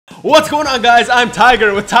What's going on, guys? I'm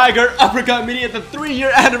Tiger with Tiger Uppercut, meaning that the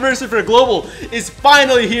 3-year anniversary for Global is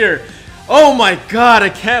finally here. Oh my god, I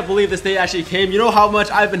can't believe this day actually came. You know how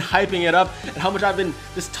much I've been hyping it up and how much I've been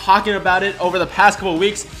just talking about it over the past couple of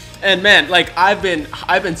weeks. And man, like I've been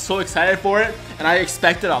so excited for it, and I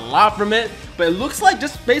expected a lot from it. But it looks like,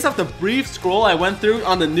 just based off the brief scroll I went through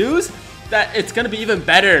on the news, that it's gonna be even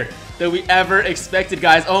better than we ever expected,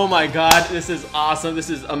 guys. Oh my god, this is awesome.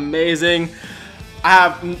 This is amazing.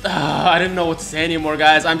 I didn't know what to say anymore,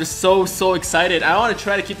 guys. I'm just so excited. I want to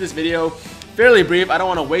try to keep this video fairly brief. I don't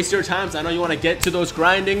want to waste your time, so I know you want to get to those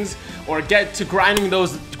grindings or get to grinding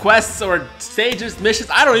those quests or stages,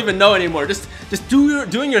 missions. I don't even know anymore. Just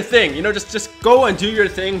doing your thing. You know, just go and do your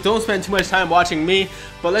thing. Don't spend too much time watching me.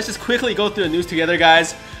 But let's just quickly go through the news together,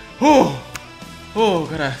 guys. Gotta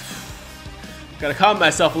calm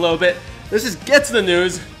myself a little bit. Let's just get to the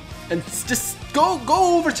news and just go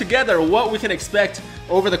over together what we can expect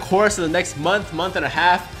over the course of the next month and a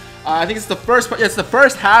half. I think it's the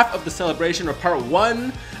first half of the celebration, or part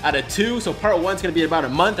 1 out of 2. So part 1 is going to be about a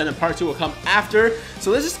month, and then part 2 will come after.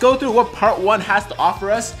 So let's just go through what part 1 has to offer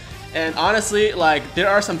us. And honestly, like, there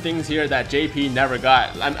are some things here that JP never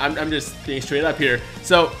got. I'm just being straight up here.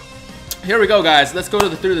 So here we go, guys. Let's go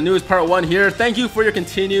through the news part 1 here. Thank you for your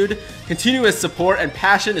continuous support and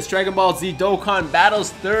passion. It's Dragon Ball Z Dokkan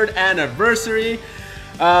Battle's 3rd anniversary.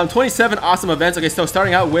 27 awesome events. Okay, so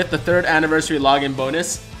starting out with the 3rd anniversary login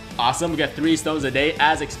bonus. Awesome. We got 3 stones a day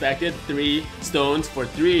as expected. 3 stones for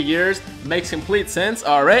 3 years. Makes complete sense.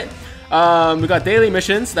 All right. We got daily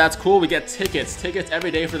missions. That's cool. We get tickets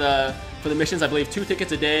every day for the missions. I believe 2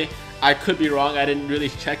 tickets a day. I could be wrong. I didn't really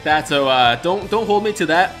check that, so don't hold me to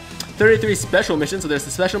that. 33 special missions. So there's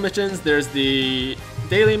the special missions, there's the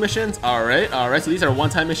daily missions. Alright, so these are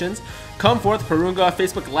one-time missions. Come forth, Perunga,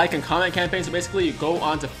 Facebook like and comment campaign. So basically you go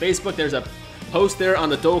onto Facebook, there's a post there on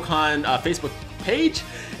the Dokkan Facebook page.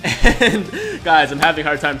 And guys, I'm having a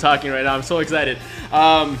hard time talking right now, I'm so excited.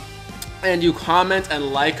 And you comment and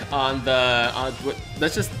like on the,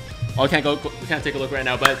 let's just, oh, we can't take a look right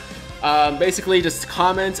now, but basically just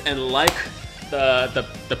comment and like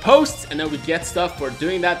the posts, and then we get stuff for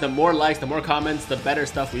doing that. The more likes, the more comments, the better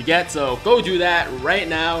stuff we get. So go do that right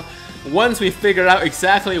now once we figure out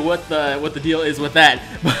exactly what the deal is with that.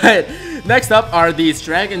 But next up are these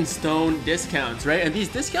Dragonstone discounts, right? And these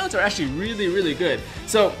discounts are actually really good.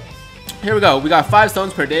 So here we go. We got 5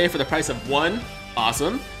 stones per day for the price of 1.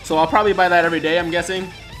 Awesome. So I'll probably buy that every day, I'm guessing.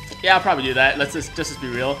 Yeah, I'll probably do that. Let's just be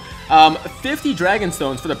real. 50 Dragon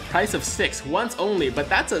Stones for the price of 6, once only, but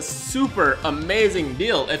that's a super amazing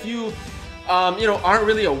deal. If you, you know, aren't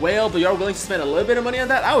really a whale, but you're willing to spend a little bit of money on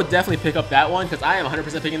that, I would definitely pick up that one, because I am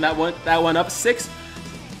 100% picking that one up. 50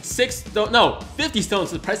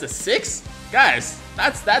 stones for the price of 6? Guys,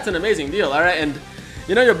 that's an amazing deal, all right? And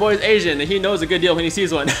you know your boy's Asian, and he knows a good deal when he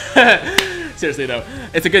sees one. Seriously though,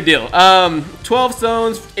 it's a good deal. 12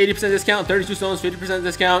 stones, 80% discount. 32 stones, 50%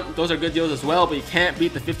 discount. Those are good deals as well, but you can't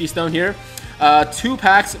beat the 50 stone here. 2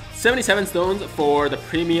 packs, 77 stones for the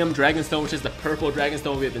premium Dragon Stone, which is the purple Dragon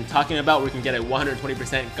Stone we've been talking about. We can get a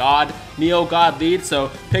 120% Neo God lead,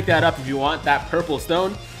 so pick that up if you want that purple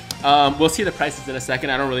stone. We'll see the prices in a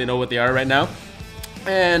second. I don't really know what they are right now.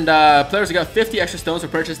 And players got 50 extra stones for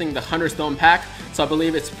purchasing the 100 stone pack. So I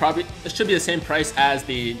believe it should be the same price as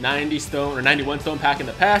the 90 stone or 91 stone pack in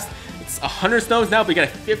the past. It's 100 stones now, but you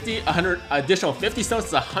get 100 additional 50 stones.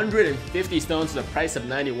 It's 150 stones for the price of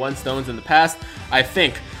 91 stones in the past, I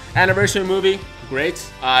think. Anniversary movie, great.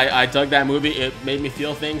 I dug that movie. It made me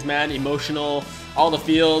feel things, man. Emotional, all the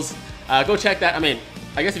feels. Go check that. I mean,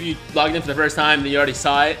 I guess if you logged in for the first time, then you already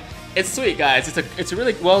saw it. It's sweet, guys. It's a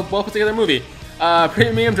really well put together movie.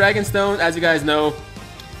 Premium Dragon Stone, as you guys know,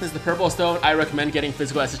 this is the purple stone. I recommend getting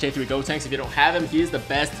physical SHA3 Gotenks. If you don't have him, he's the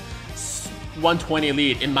best 120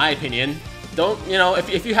 lead, in my opinion. Don't, you know,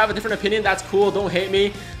 if you have a different opinion, that's cool. Don't hate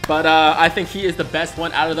me. But I think he is the best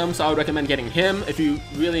one out of them, so I would recommend getting him. If you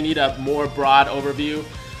really need a more broad overview,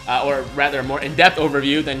 or rather a more in-depth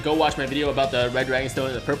overview, then go watch my video about the red Dragon Stone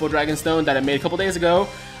and the purple Dragon Stone that I made a couple days ago.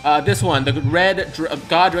 This one, the red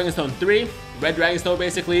God Dragon Stone 3, red Dragon Stone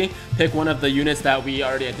basically. Pick one of the units that we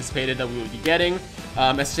already anticipated that we would be getting.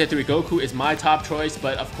 SJ3 Goku is my top choice,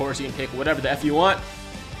 but of course you can pick whatever the F you want.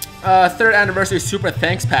 3rd anniversary super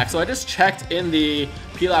thanks pack. So I just checked in the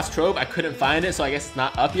Pilaf's Trove. I couldn't find it, so I guess it's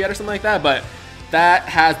not up yet or something like that, but that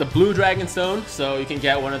has the blue Dragon Stone, so you can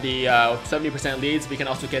get one of the 70% leads. We can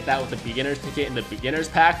also get that with the beginner's ticket in the beginner's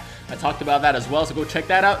pack. I talked about that as well, so go check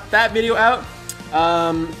that video out.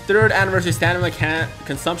 3rd anniversary stamina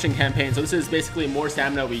consumption campaign. So this is basically more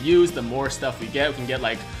stamina we use, the more stuff we get. We can get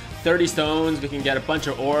like 30 stones, we can get a bunch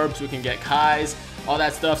of orbs, we can get Kais. all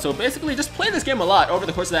that stuff. So basically, just play this game a lot over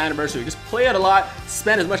the course of the anniversary. Just play it a lot,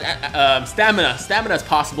 spend as much stamina as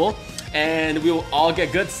possible, and we will all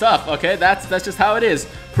get good stuff. Okay, that's just how it is.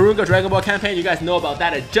 Purunga Dragon Ball campaign, you guys know about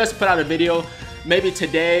that. I just put out a video, maybe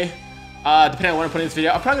today. Depending on when I'm putting this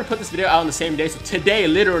video, I'm probably gonna put this video out on the same day. So today,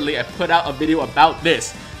 literally, I put out a video about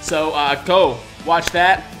this. So go watch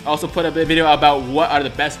that. I also put a video about what are the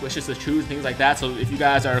best wishes to choose, things like that. So if you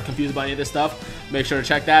guys are confused about any of this stuff, make sure to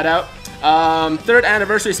check that out. 3rd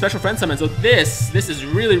anniversary special friend summon. So this is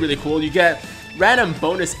really cool. You get random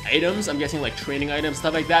bonus items. I'm guessing like training items,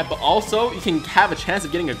 stuff like that. But also you can have a chance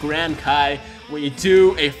of getting a Grand Kai when you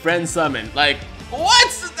do a friend summon. Like,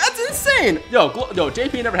 what? That's insane! Yo,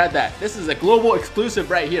 JP never had that. This is a global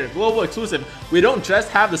exclusive right here. Global exclusive. We don't just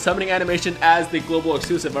have the summoning animation as the global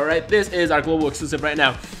exclusive, alright? This is our global exclusive right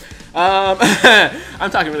now.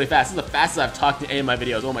 I'm talking really fast. This is the fastest I've talked in any of my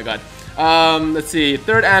videos. Oh my god. Let's see.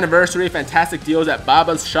 3rd anniversary. Fantastic deals at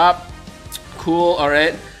Baba's shop. Cool,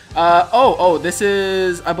 alright. This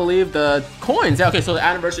is, I believe, the coins. Yeah, okay, so the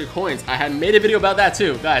anniversary coins. I had made a video about that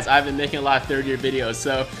too. Guys, I've been making a lot of 3rd year videos.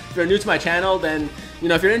 So if you're new to my channel, then, you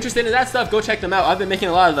know, if you're interested in that stuff, go check them out. I've been making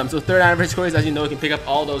a lot of them. So 3rd anniversary coins, as you know, you can pick up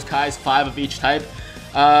all those Kais, 5 of each type.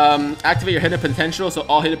 Activate your hidden potential. So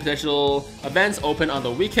all hidden potential events open on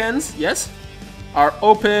the weekends. Yes? Are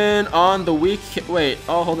open on the week. Wait,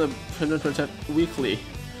 oh, hold on. 100% weekly.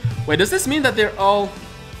 Wait, does this mean that they're all.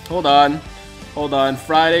 Hold on,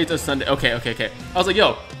 Friday to Sunday. Okay. I was like,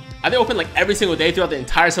 yo, are they open like every single day throughout the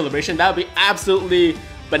entire celebration? That would be absolutely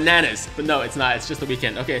bananas. But no, it's not. It's just the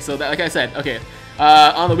weekend. Okay, so that, like I said, okay.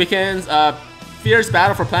 On the weekends, Fierce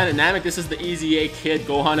Battle for Planet Namek. This is the Easy A Kid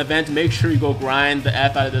Gohan event. Make sure you go grind the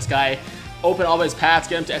F out of this guy. Open all of his paths,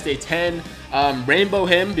 get him to SA10. Rainbow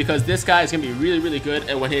him, because this guy is going to be really good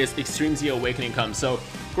when his Extreme Z Awakening comes. So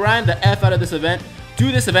grind the F out of this event. Do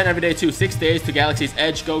this event every day too. 6 days to Galaxy's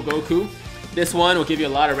Edge. Go Goku. This one will give you a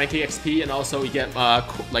lot of ranking XP, and also you get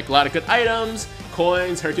like a lot of good items,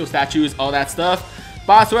 coins, Hercule statues, all that stuff.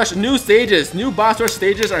 Boss Rush, new stages. New Boss Rush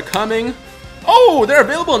stages are coming. Oh, they're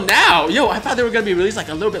available now. Yo, I thought they were going to be released like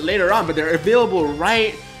a little bit later on, but they're available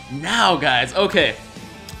right now, guys. Okay,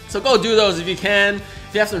 so go do those if you can. If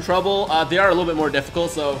you have some trouble, they are a little bit more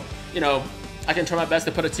difficult, so, you know, I can try my best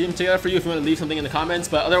to put a team together for you if you want to leave something in the comments,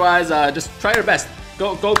 but otherwise, just try your best.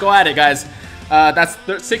 Go at it, guys. That's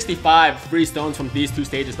 65 free stones from these 2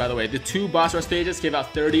 stages, by the way. The 2 boss rush stages gave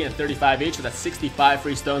out 30 and 35 each, so that's 65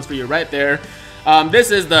 free stones for you right there.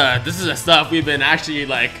 This is the stuff we've been actually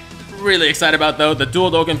like really excited about, though. The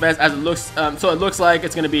Dual Dokkan Fest, as it looks, so it looks like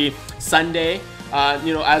it's gonna be Sunday.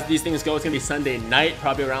 You know, as these things go, it's gonna be Sunday night,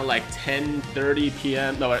 probably around like 10:30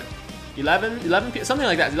 p.m. No, 11 p.m. something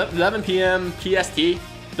like that. 11 p.m. PST.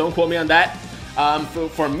 Don't quote me on that.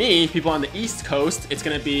 For me, people on the East Coast, it's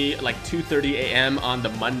gonna be like 2:30 a.m. on the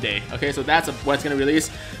Monday. Okay, so that's what it's gonna release.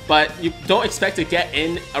 But you don't expect to get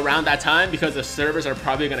in around that time because the servers are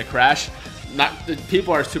probably gonna crash.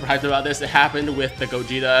 People are super hyped about this. It happened with the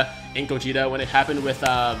Gogeta, Ink Gogeta, when it happened with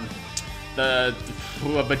the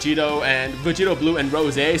Vegito Blue and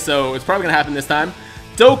Rose. So it's probably gonna happen this time.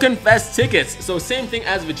 Dokkan Fest tickets. So same thing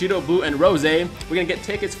as Vegito Blue and Rose. We're gonna get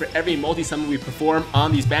tickets for every multi-summon we perform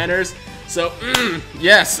on these banners. So,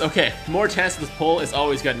 yes, okay. More chances to pull is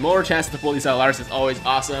always good. More chances to pull these LRs is always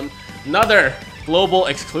awesome. Another global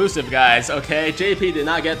exclusive, guys, okay? JP did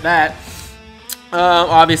not get that.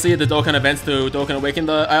 Obviously, the Dokkan events to Dokkan Awaken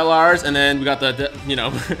the LRs, and then we got the you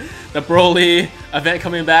know, the Broly event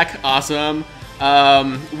coming back. Awesome.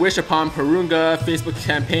 Wish Upon Purunga Facebook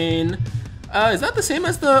campaign. Is that the same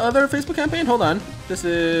as the other Facebook campaign? Hold on. This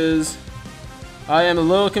is... I am a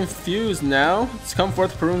little confused now. It's Come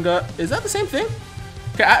Forth Purunga. Is that the same thing?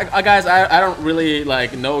 Okay, guys, I don't really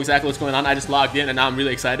like know exactly what's going on. I just logged in and now I'm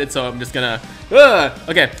really excited, so I'm just gonna...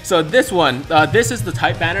 Okay, so this one, this is the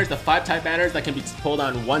type banners, the 5 type banners that can be pulled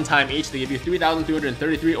on 1 time each. They give you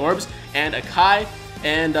 3,333 orbs and a Kai.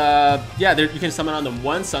 And yeah, you can summon on them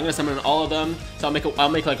once, so I'm gonna summon on all of them. So I'll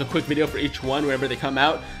make like a quick video for each one wherever they come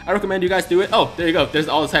out. I recommend you guys do it. Oh, there you go. There's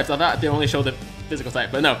all the types. I thought they only showed the physical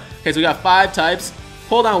type, but no. Okay, so we got 5 types.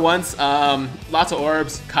 Hold on once. Lots of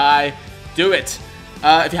orbs. Kai, do it.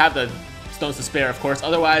 If you have the stones to spare, of course.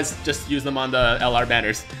 Otherwise, just use them on the LR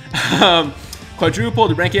banners.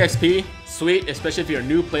 Quadrupled rank XP, sweet. Especially if you're a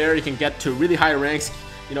new player, you can get to really high ranks.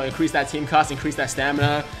 You know, increase that team cost, increase that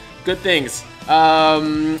stamina. Good things.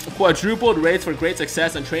 Quadrupled rates for great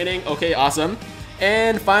success and training. Okay, awesome.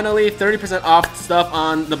 And finally, 30% off stuff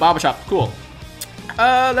on the Baba Shop. Cool.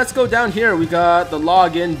 Let's go down here. We got the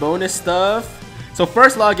login bonus stuff. So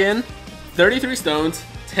first login, 33 stones,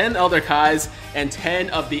 10 Elder Kais, and 10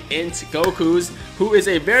 of the Int Gokus, who is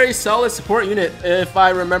a very solid support unit, if I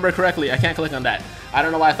remember correctly. I can't click on that. I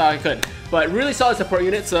don't know why I thought I could. But really solid support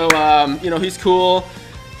unit, so, you know, he's cool.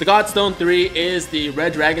 The Godstone 3 is the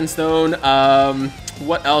Red Dragon Stone.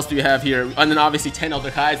 What else do we have here? And then obviously 10 Elder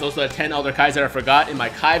Kais. Those are the 10 Elder Kais that I forgot in my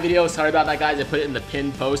Kai video. Sorry about that, guys. I put it in the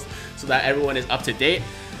pinned post so that everyone is up to date.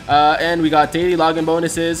 And we got daily login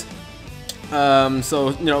bonuses.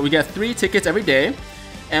 So, you know, we get 3 tickets every day.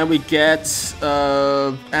 And we get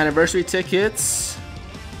anniversary tickets.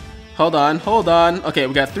 Hold on. Okay,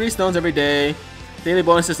 we got 3 stones every day. Daily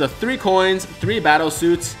bonuses of 3 coins, 3 battle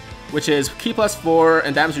suits, which is key +4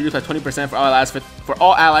 and damage reduced by 20% for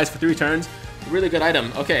all allies for 3 turns. Really good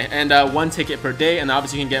item. Okay, and 1 ticket per day, and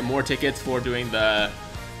obviously you can get more tickets for doing the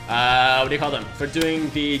what do you call them? For doing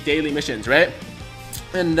the daily missions, right?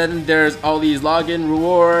 And then there's all these login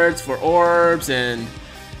rewards for orbs and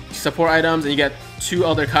support items, and you get 2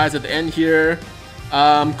 Elder Kais at the end here.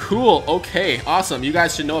 Cool. Okay, awesome. You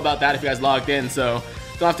guys should know about that if you guys logged in, so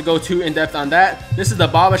don't have to go too in-depth on that. This is the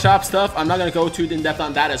Baba Shop stuff. I'm not going to go too in-depth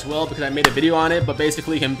on that as well because I made a video on it, but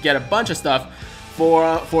basically you can get a bunch of stuff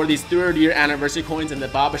for these 3rd year anniversary coins in the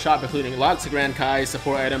Baba Shop, including lots of Grand Kais,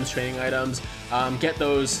 support items, training items. Get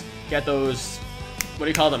those, what do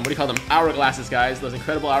you call them? Hourglasses, guys. Those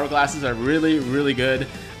incredible hourglasses are really, really good.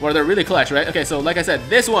 Well, they're really clutch, right? Okay, so like I said,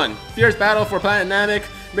 this one, Fierce Battle for Planet Namek.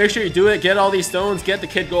 Make sure you do it. Get all these stones. Get the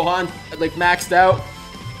Kid Gohan like maxed out.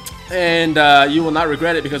 And you will not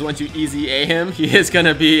regret it because once you easy A him, he is going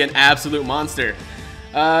to be an absolute monster.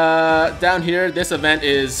 Down here, this event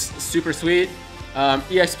is super sweet.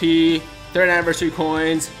 EXP, 3rd anniversary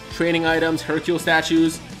coins, training items, Hercule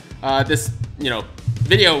statues. This, you know,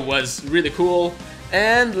 video was really cool.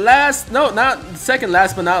 And second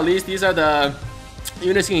last but not least, these are the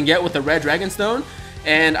units you can get with the Red Dragon Stone.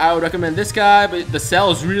 And I would recommend this guy, but the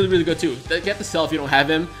cell is really, really good too. Get the cell if you don't have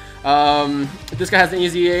him. This guy has an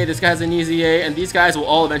easy A, this guy has an easy A, and these guys will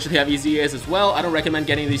all eventually have easy A's as well. I don't recommend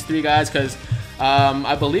getting these 3 guys because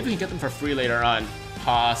I believe you can get them for free later on.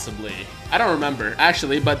 Possibly. I don't remember,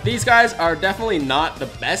 actually, but these guys are definitely not the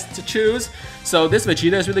best to choose. So this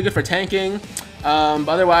Vegeta is really good for tanking. But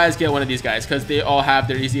otherwise, get one of these guys because they all have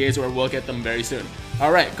their easy A's or we'll get them very soon.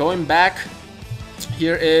 Alright, going back.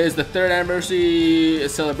 Here is the 3rd anniversary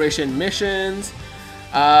celebration missions.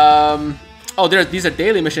 Oh, these are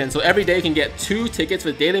daily missions. So every day you can get 2 tickets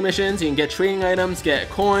for daily missions. You can get training items, get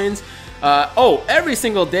coins. Every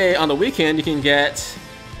single day on the weekend you can get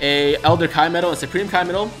a Elder Kai medal and Supreme Kai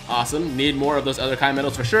medal. Awesome. Need more of those Elder Kai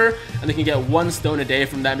medals for sure. And they can get 1 stone a day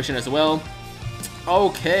from that mission as well.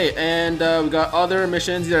 Okay, and we got other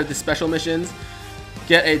missions. These are the special missions.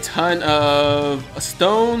 Get a ton of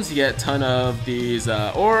stones. You get a ton of these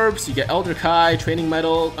orbs. You get Elder Kai, training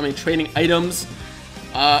items.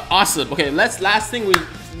 Awesome. Okay,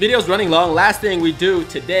 video's running long. Last thing we do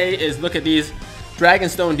today is look at these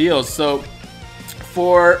Dragonstone deals. So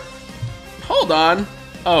hold on.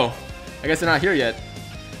 Oh, I guess they're not here yet.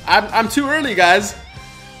 I'm too early, guys.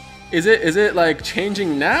 Is it like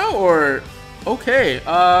changing now or okay?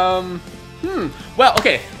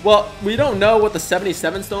 Well, we don't know what the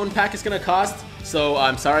 77 stone pack is gonna cost. So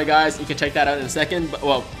I'm sorry, guys. You can check that out in a second. But,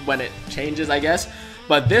 well, when it changes, I guess.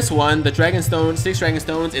 But this one, the Dragonstone, 6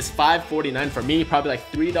 Dragonstones, is $5.49 for me. Probably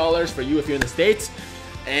like $3 for you if you're in the States,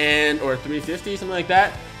 or $3.50, something like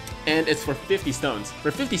that. And it's for 50 stones.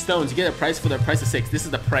 For 50 stones, you get a price for the price of 6. This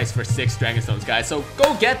is the price for 6 Dragonstones, guys. So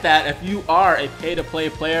go get that if you are a pay-to-play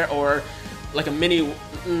player or like a mini.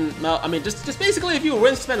 I mean, just basically, if you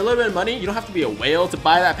willing to spend a little bit of money, you don't have to be a whale to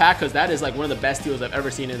buy that pack because that is like one of the best deals I've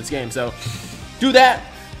ever seen in this game. So do that.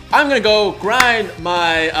 I'm gonna go grind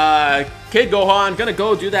my Kid Gohan. Gonna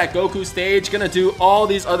go do that Goku stage. Gonna do all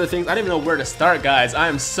these other things. I don't even know where to start, guys. I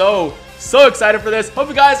am so excited for this. Hope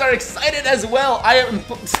you guys are excited as well.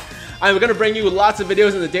 I'm gonna bring you lots of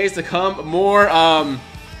videos in the days to come. More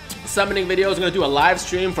summoning videos. I'm gonna do a live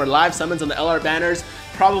stream for live summons on the LR banners.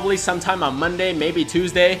 Probably sometime on Monday, maybe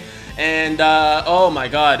Tuesday. And oh my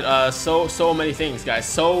god, so many things, guys.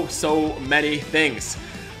 So many things.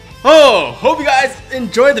 Oh, hope you guys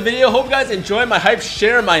enjoyed the video. Hope you guys enjoyed my hype.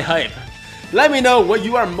 Share my hype. Let me know what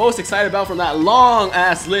you are most excited about from that long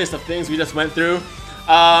ass list of things we just went through.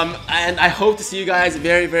 And I hope to see you guys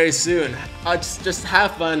very soon. Just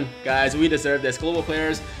have fun, guys. We deserve this. Global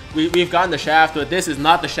players, we've gotten the shaft, but this is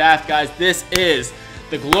not the shaft, guys. This is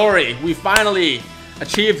the glory. We finally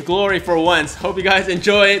achieved glory for once. Hope you guys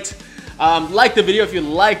enjoy it. Like the video if you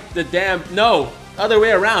like the other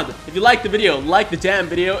way around. If you like the video, like the damn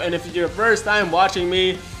video. And if it's your first time watching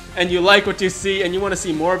me and you like what you see and you want to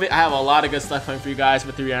see more of it, I have a lot of good stuff coming for you guys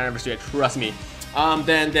for the 3-year anniversary. Trust me.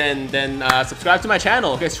 then subscribe to my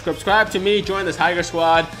channel. Okay, subscribe to me, join the Tiger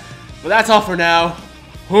Squad. But that's all for now.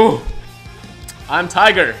 Whew. I'm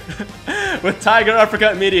Tiger with Tiger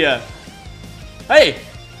Uppercut Media. Hey,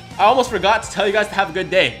 I almost forgot to tell you guys to have a good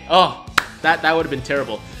day. Oh, that would have been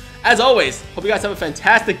terrible. As always, hope you guys have a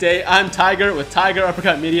fantastic day. I'm Tiger with Tiger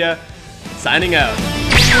Uppercut Media, signing out.